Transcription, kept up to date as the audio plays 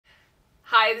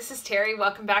Hi, this is Terry.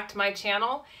 Welcome back to my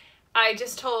channel. I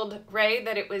just told Ray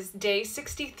that it was day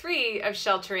 63 of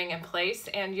sheltering in place,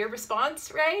 and your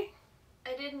response, Ray?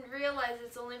 I didn't realize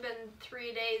it's only been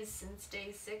 3 days since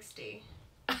day 60.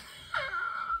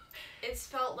 It's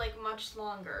felt like much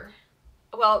longer.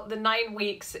 Well, the 9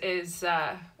 weeks is,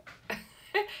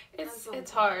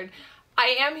 it's hard.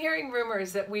 I am hearing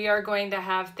rumors that we are going to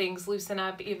have things loosen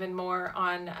up even more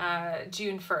on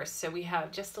June 1st. So we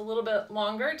have just a little bit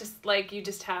longer, just like you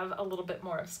just have a little bit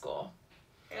more of school.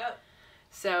 Yep.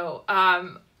 So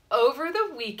over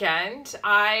the weekend,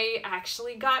 I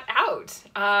actually got out.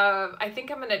 I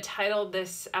think I'm going to title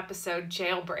this episode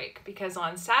Jailbreak, because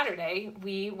on Saturday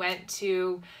we went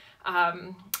to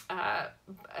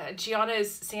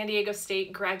Gianna's San Diego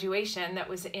State graduation that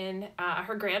was in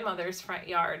her grandmother's front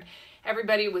yard.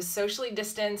 Everybody was socially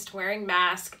distanced, wearing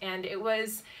masks, and it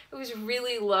was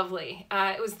really lovely.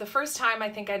 It was the first time I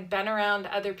think I'd been around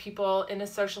other people in a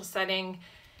social setting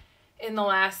in the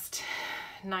last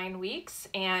 9 weeks,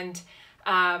 and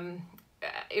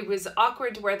it was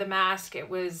awkward to wear the mask. It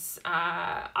was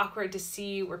awkward to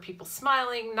see, were people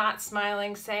smiling, not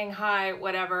smiling, saying hi,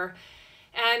 whatever,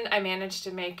 and I managed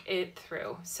to make it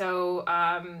through. So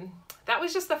that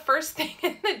was just the first thing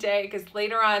in the day, because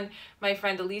later on my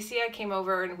friend Alicia came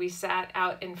over and we sat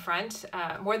out in front,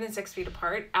 more than 6 feet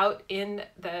apart, out in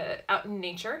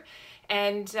nature,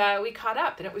 and we caught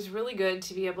up, and it was really good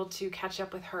to be able to catch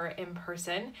up with her in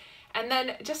person. And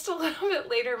then just a little bit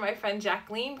later, my friend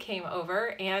Jacqueline came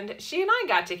over, and she and I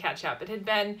got to catch up.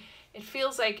 It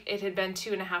feels like it had been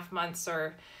 2.5 months,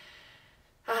 or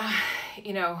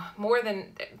more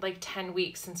than like 10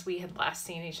 weeks since we had last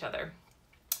seen each other.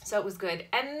 So it was good.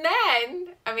 And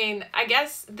then, I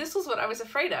guess this was what I was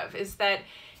afraid of, is that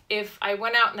if I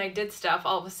went out and I did stuff,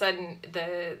 all of a sudden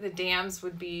the dams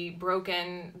would be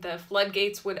broken, the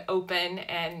floodgates would open,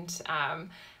 and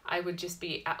I would just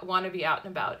want to be out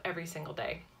and about every single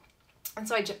day. And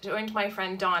so I joined my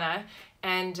friend Donna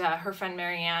and her friend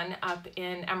Marianne up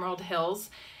in Emerald Hills,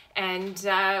 and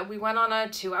we went on a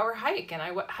 2-hour hike, and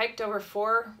I hiked over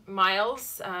 4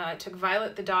 miles. Took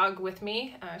Violet the dog with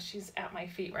me. She's at my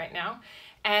feet right now.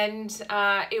 And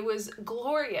it was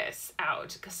glorious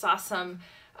out. Saw some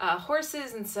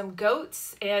horses and some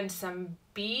goats and some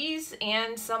bees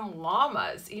and some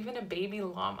llamas, even a baby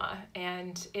llama.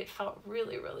 And it felt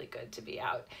really, really good to be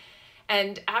out.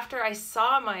 And after I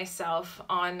saw myself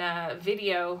on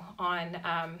video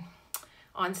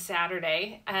on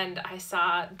Saturday, and I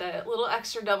saw the little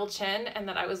extra double chin and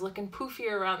that I was looking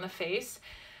poofier around the face,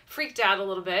 freaked out a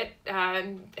little bit,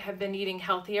 have been eating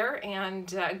healthier and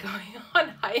going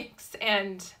on hikes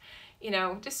and,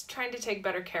 just trying to take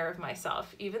better care of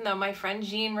myself. Even though my friend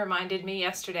Jean reminded me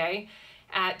yesterday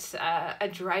at a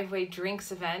driveway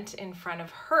drinks event in front of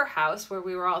her house where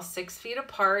we were all 6 feet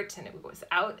apart and it was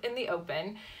out in the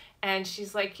open. And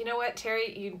she's like, you know what,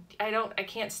 Terry, I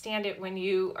can't stand it when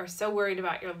you are so worried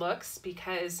about your looks,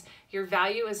 because your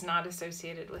value is not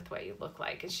associated with what you look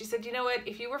like. And she said, you know what,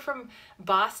 if you were from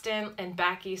Boston and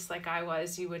back east like I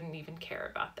was, you wouldn't even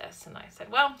care about this. And I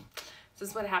said, well, this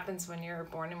is what happens when you're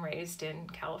born and raised in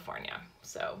California.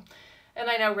 So,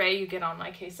 and I know, Ray, you get on my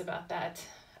case about that.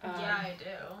 Yeah, I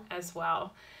do. As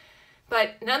well.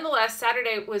 But nonetheless,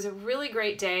 Saturday was a really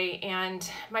great day, and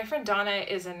my friend Donna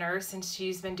is a nurse, and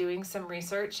she's been doing some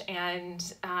research, and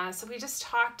so we just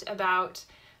talked about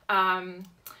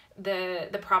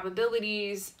the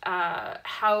probabilities,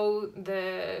 how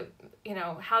the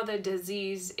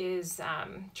disease is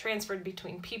transferred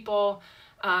between people,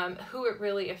 who it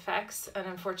really affects, and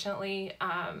unfortunately,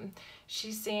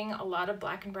 she's seeing a lot of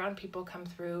Black and brown people come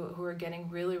through who are getting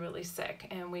really, really sick,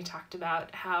 and we talked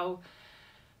about how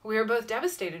we are both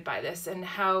devastated by this, and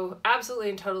how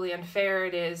absolutely and totally unfair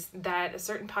it is that a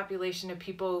certain population of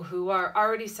people who are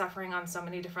already suffering on so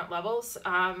many different levels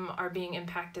are being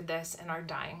impacted this and are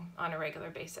dying on a regular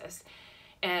basis.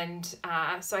 And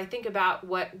so I think about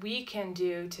what we can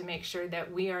do to make sure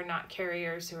that we are not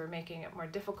carriers who are making it more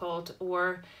difficult,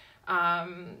 or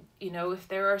if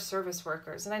there are service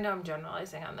workers, and I know I'm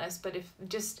generalizing on this, but if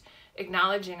just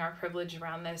acknowledging our privilege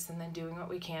around this, and then doing what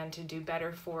we can to do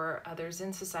better for others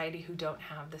in society who don't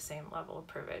have the same level of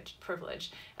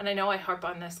privilege. And I know I harp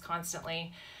on this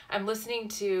constantly. I'm listening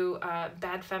to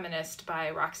Bad Feminist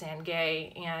by Roxane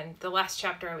Gay, and the last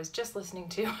chapter I was just listening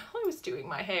to while I was doing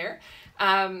my hair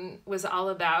was all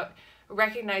about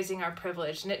recognizing our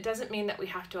privilege. And it doesn't mean that we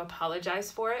have to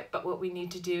apologize for it, but what we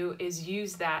need to do is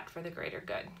use that for the greater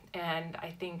good. And I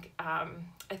think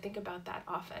about that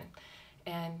often,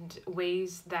 and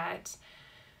ways that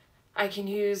I can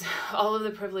use all of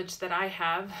the privilege that I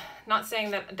have. Not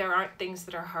saying that there aren't things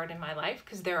that are hard in my life,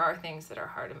 because there are things that are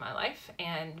hard in my life,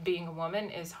 and being a woman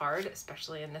is hard,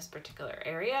 especially in this particular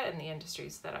area in the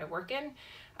industries that I work in.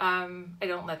 I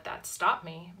don't let that stop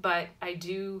me, but I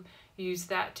do use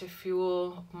that to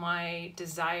fuel my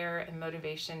desire and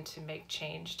motivation to make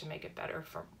change, to make it better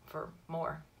for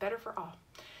more, better for all.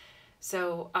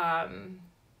 So,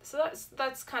 so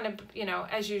that's kind of, you know,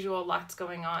 as usual, lots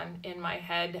going on in my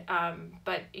head.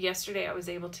 But yesterday I was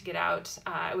able to get out.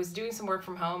 I was doing some work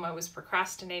from home. I was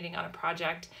procrastinating on a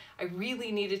project. I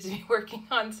really needed to be working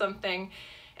on something.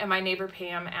 And my neighbor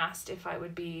Pam asked if I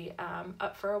would be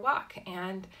up for a walk.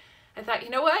 And I thought, you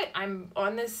know what? I'm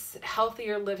on this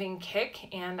healthier living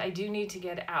kick and I do need to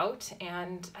get out.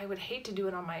 And I would hate to do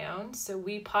it on my own. So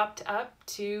we popped up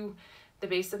to the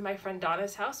base of my friend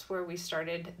Donna's house where we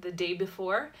started the day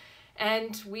before,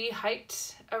 and we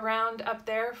hiked around up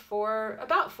there for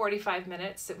about 45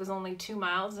 minutes. It was only 2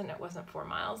 miles and it wasn't 4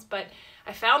 miles, but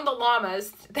I found the llamas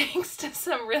thanks to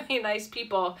some really nice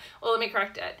people. Well, let me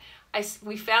correct it.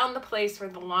 We found the place where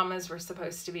the llamas were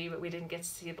supposed to be, but we didn't get to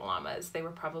see the llamas. They were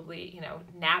probably, you know,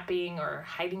 napping or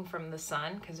hiding from the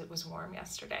sun because it was warm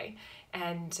yesterday.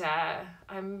 And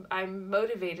I'm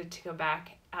motivated to go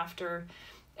back after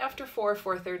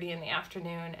 4:30 in the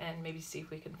afternoon and maybe see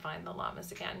if we can find the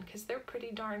llamas again, because they're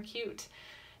pretty darn cute.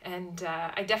 And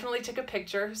I definitely took a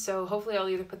picture, so hopefully I'll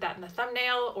either put that in the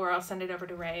thumbnail or I'll send it over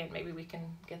to Ray and maybe we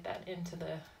can get that into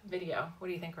the video. What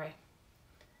do you think, Ray?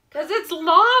 Because it's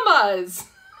llamas!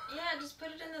 Yeah, just put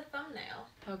it in the thumbnail.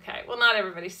 Okay, well, not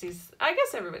everybody sees, I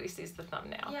guess everybody sees the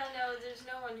thumbnail. Yeah, no, there's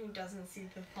no one who doesn't see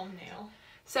the thumbnail.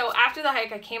 So after the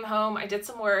hike, I came home, I did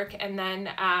some work, and then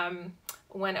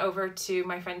went over to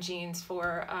my friend Jean's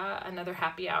for another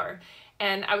happy hour.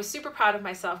 And I was super proud of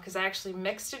myself because I actually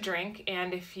mixed a drink.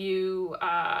 And if you,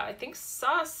 I think,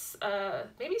 saw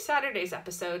maybe Saturday's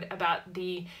episode about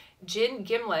the gin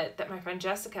gimlet that my friend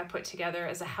Jessica put together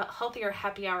as a healthier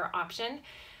happy hour option,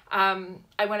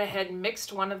 I went ahead and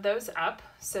mixed one of those up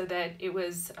so that it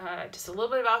was just a little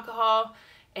bit of alcohol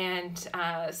and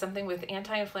something with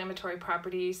anti-inflammatory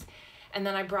properties. And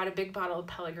then I brought a big bottle of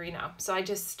Pellegrino. So I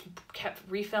just kept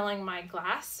refilling my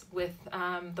glass with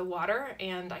the water,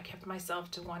 and I kept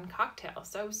myself to one cocktail.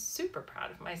 So I was super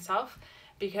proud of myself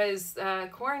because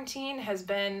quarantine has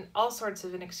been all sorts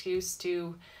of an excuse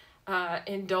to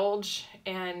indulge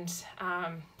and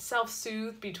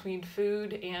self-soothe between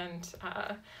food and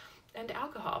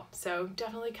alcohol. So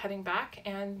definitely cutting back,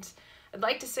 and I'd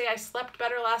like to say I slept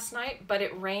better last night, but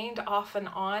it rained off and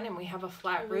on, and we have a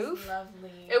flat roof.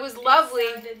 It was lovely.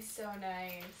 It sounded so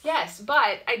nice. Yes,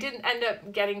 but I didn't end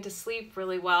up getting to sleep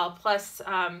really well. Plus,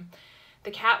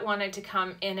 the cat wanted to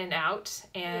come in and out,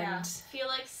 and yeah.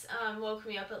 Felix woke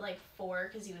me up at like 4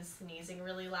 because he was sneezing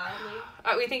really loudly.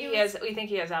 We think he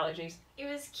has allergies.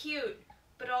 It was cute,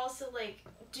 but also like,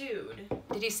 dude.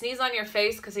 Did he sneeze on your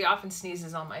face? Because he often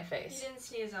sneezes on my face. He didn't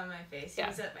sneeze on my face. He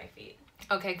was at my feet.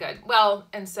 Okay, good. Well,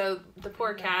 and so the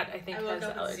poor cat, I think, has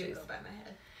allergies. allergies. Zuko by my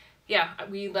head. Yeah,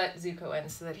 we let Zuko in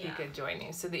so that he could join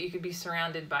you, so that you could be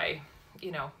surrounded by,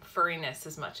 you know, furriness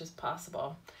as much as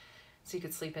possible, so you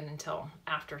could sleep in until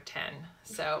after 10.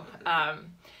 So,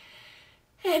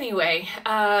 anyway,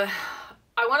 I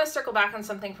want to circle back on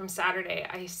something from Saturday.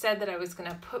 I said that I was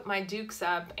going to put my dukes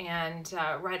up and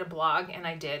write a blog, and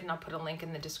I did, and I'll put a link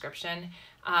in the description,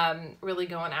 really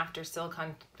going after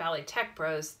Silicon Valley tech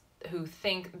bros who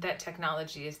think that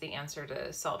technology is the answer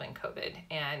to solving COVID,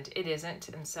 and it isn't.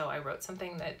 And so I wrote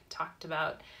something that talked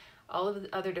about all of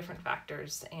the other different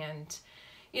factors and,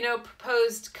 you know,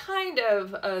 proposed kind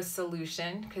of a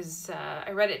solution, because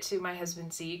I read it to my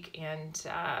husband Zeke, and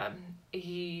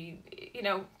he, you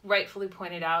know, rightfully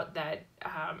pointed out that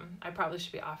I probably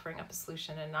should be offering up a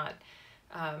solution and not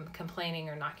complaining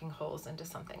or knocking holes into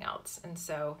something else. And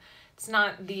so it's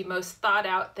not the most thought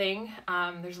out thing.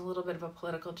 There's a little bit of a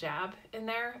political jab in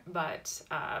there, but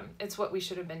it's what we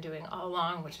should have been doing all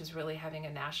along, which is really having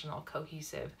a national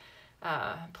cohesive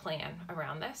plan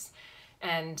around this.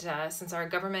 And since our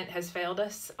government has failed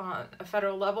us on a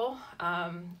federal level,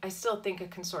 I still think a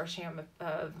consortium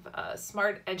of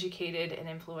smart, educated, and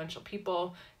influential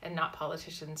people, and not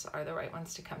politicians, are the right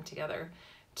ones to come together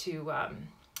to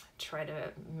try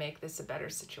to make this a better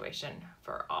situation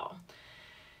for all.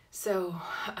 So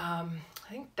I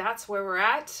think that's where we're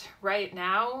at right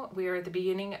now. We're at the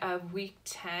beginning of week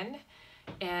 10,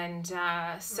 and so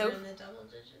we're in the double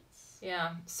digits.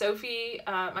 Yeah, Sophie,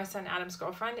 my son Adam's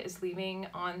girlfriend, is leaving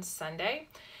on Sunday,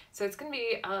 So it's going to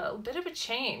be a bit of a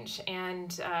change.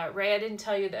 And Ray, I didn't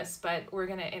tell you this, but we're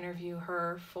going to interview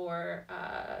her for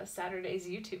Saturday's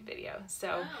YouTube video.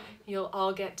 So you'll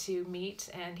all get to meet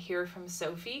and hear from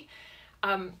Sophie.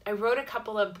 I wrote a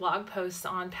couple of blog posts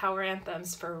on power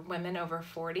anthems for women over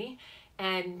 40.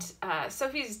 And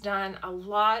Sophie's done a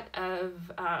lot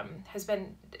of, has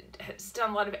done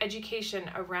a lot of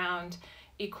education around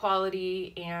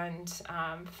equality and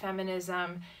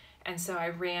feminism. And so I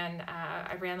ran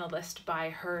the list by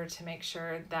her to make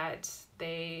sure that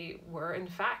they were in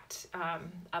fact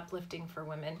uplifting for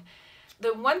women.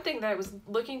 The one thing that I was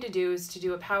looking to do is to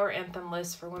do a power anthem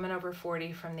list for women over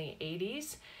 40 from the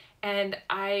 80s. And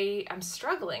I'm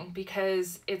struggling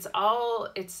because it's all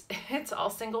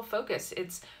single focus.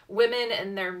 It's women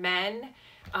and their men.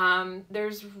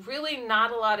 There's really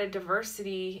not a lot of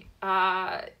diversity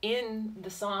in the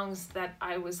songs that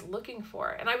I was looking for.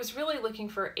 And I was really looking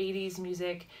for 80s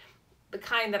music, the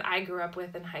kind that I grew up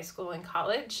with in high school and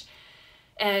college.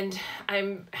 And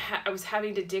I was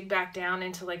having to dig back down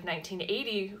into like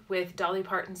 1980 with Dolly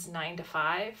Parton's 9 to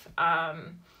 5,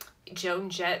 Joan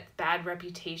Jett, Bad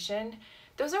Reputation.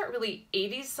 Those aren't really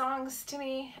 80s songs to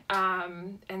me.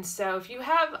 And so if you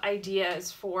have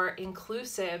ideas for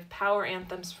inclusive power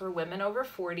anthems for women over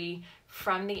 40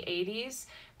 from the 80s,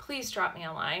 please drop me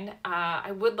a line.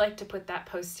 I would like to put that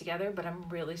post together, but I'm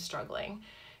really struggling.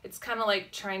 It's kind of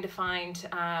like trying to find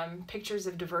pictures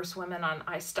of diverse women on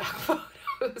iStock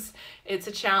photos. It's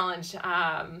a challenge.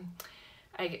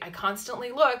 I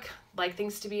constantly like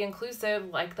things to be inclusive,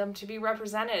 like them to be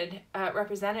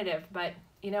representative, but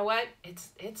you know what?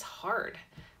 It's hard.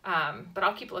 But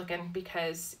I'll keep looking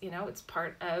because, it's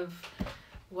part of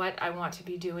what I want to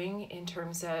be doing in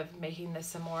terms of making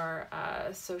this a more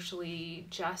socially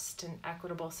just and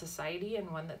equitable society,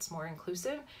 and one that's more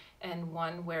inclusive, and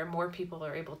one where more people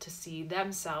are able to see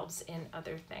themselves in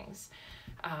other things.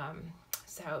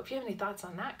 So if you have any thoughts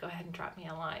on that, go ahead and drop me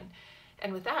a line.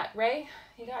 And with that, Ray,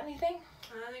 you got anything?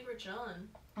 I think we're chilling.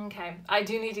 Okay. I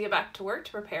do need to get back to work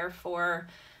to prepare for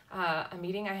a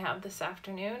meeting I have this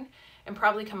afternoon, and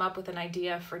probably come up with an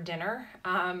idea for dinner,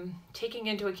 taking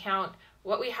into account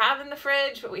what we have in the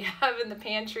fridge, what we have in the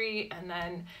pantry, and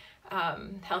then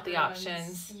healthy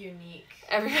options.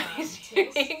 Everybody's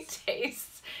unique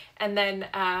tastes. And then,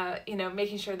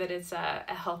 making sure that it's a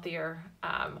healthier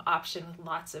option with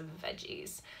lots of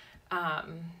veggies.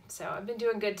 So I've been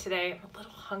doing good today. I'm a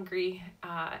little hungry.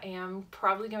 I am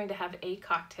probably going to have a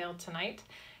cocktail tonight,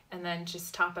 and then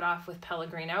just top it off with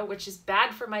Pellegrino, which is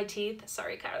bad for my teeth.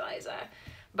 Sorry, Carliza.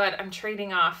 But I'm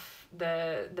trading off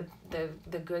the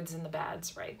goods and the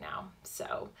bads right now.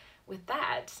 So with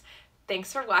that,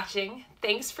 thanks for watching.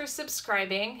 Thanks for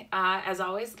subscribing. As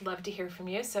always, love to hear from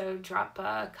you. So drop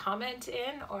a comment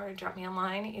in or drop me a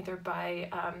line either by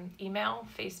email,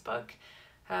 Facebook,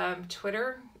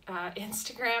 Twitter,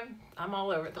 Instagram. I'm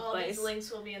all over the place. All these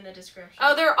links will be in the description.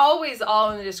 Oh, they're always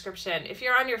all in the description. If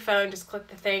you're on your phone, just click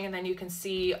the thing and then you can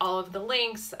see all of the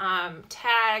links,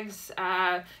 tags,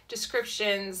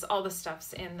 descriptions, all the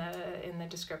stuff's in the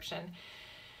description.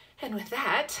 And with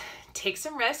that, take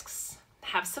some risks,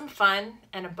 have some fun,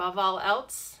 and above all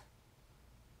else,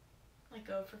 let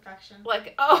go of perfection.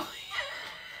 Okay,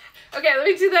 let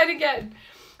me do that again.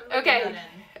 Okay.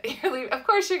 Of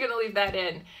course you're going to leave that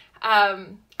in.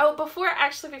 Before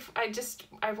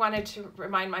I wanted to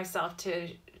remind myself to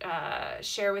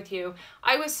share with you,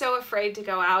 I was so afraid to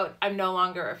go out. I'm no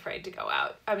longer afraid to go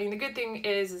out. I mean, the good thing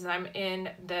is I'm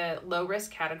in the low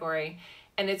risk category,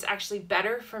 and it's actually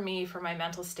better for me, for my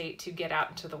mental state, to get out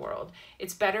into the world.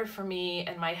 It's better for me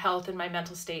and my health and my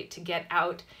mental state to get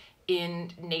out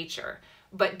in nature.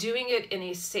 But doing it in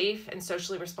a safe and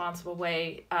socially responsible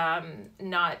way,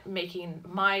 not making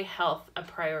my health a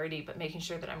priority, but making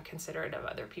sure that I'm considerate of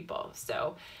other people.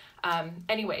 So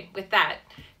anyway, with that,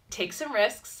 take some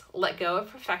risks, let go of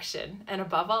perfection, and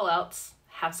above all else,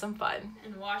 have some fun.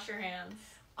 And wash your hands.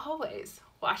 Always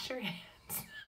wash your hands.